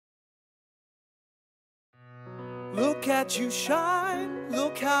Look at you shine,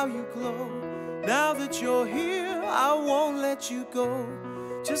 look how you glow. Now that you're here, I won't let you go.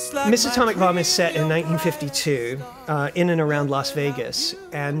 Just like Miss Atomic Bomb is set in 1952 in and around Las Vegas,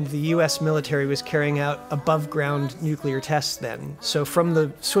 and the US military was carrying out above-ground nuclear tests then. So from the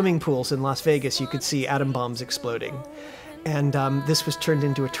swimming pools in Las Vegas, you could see atom bombs exploding. And this was turned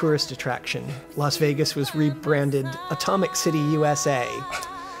into a tourist attraction. Las Vegas was rebranded Atomic City, USA.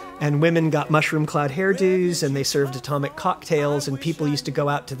 And women got mushroom-cloud hairdos, and they served atomic cocktails, and people used to go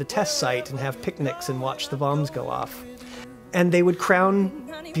out to the test site and have picnics and watch the bombs go off. And they would crown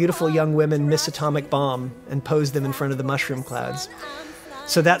beautiful young women Miss Atomic Bomb and pose them in front of the mushroom clouds.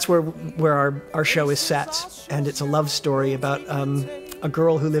 So that's where our show is set, and it's a love story about a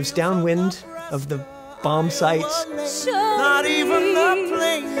girl who lives downwind of the bomb sites. Not even the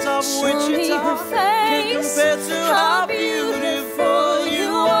plains of Wichita can compare to how beautiful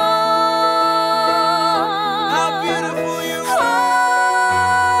you are. How beautiful you are.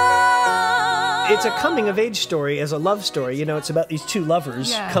 It's a coming-of-age story as a love story. You know, it's about these two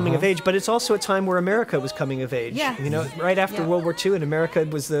lovers coming of age, but it's also a time where America was coming of age. Yeah. You know, right after World War II, and America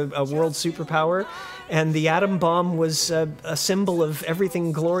was a world superpower, and the atom bomb was a symbol of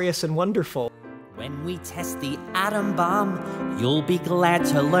everything glorious and wonderful. When we test the atom bomb, you'll be glad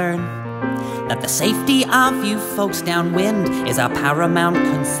to learn that the safety of you folks downwind is our paramount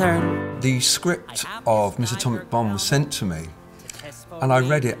concern. The script of Miss Atomic Bomb was sent to me, and I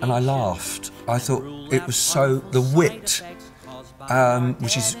read it and I laughed. I thought it was so, the wit,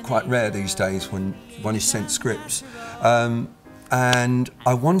 which is quite rare these days when one is sent scripts, and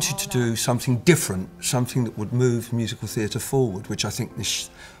I wanted to do something different, something that would move musical theatre forward, which I think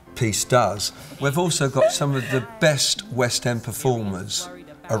this piece does. We've also got some of the best West End performers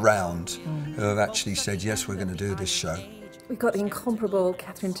around who have actually said, yes, we're going to do this show. We've got the incomparable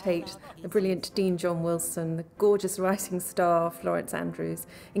Catherine Tate, the brilliant Dean John Wilson, the gorgeous rising star Florence Andrews,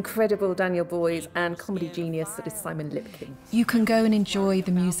 incredible Daniel Boys, and comedy genius that is Simon Lipkin. You can go and enjoy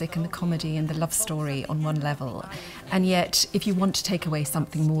the music and the comedy and the love story on one level, and yet if you want to take away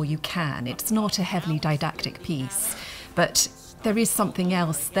something more, you can. It's not a heavily didactic piece, but there is something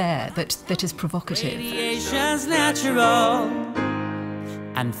else there that is provocative. Radiation's natural,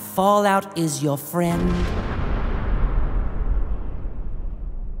 and fallout is your friend.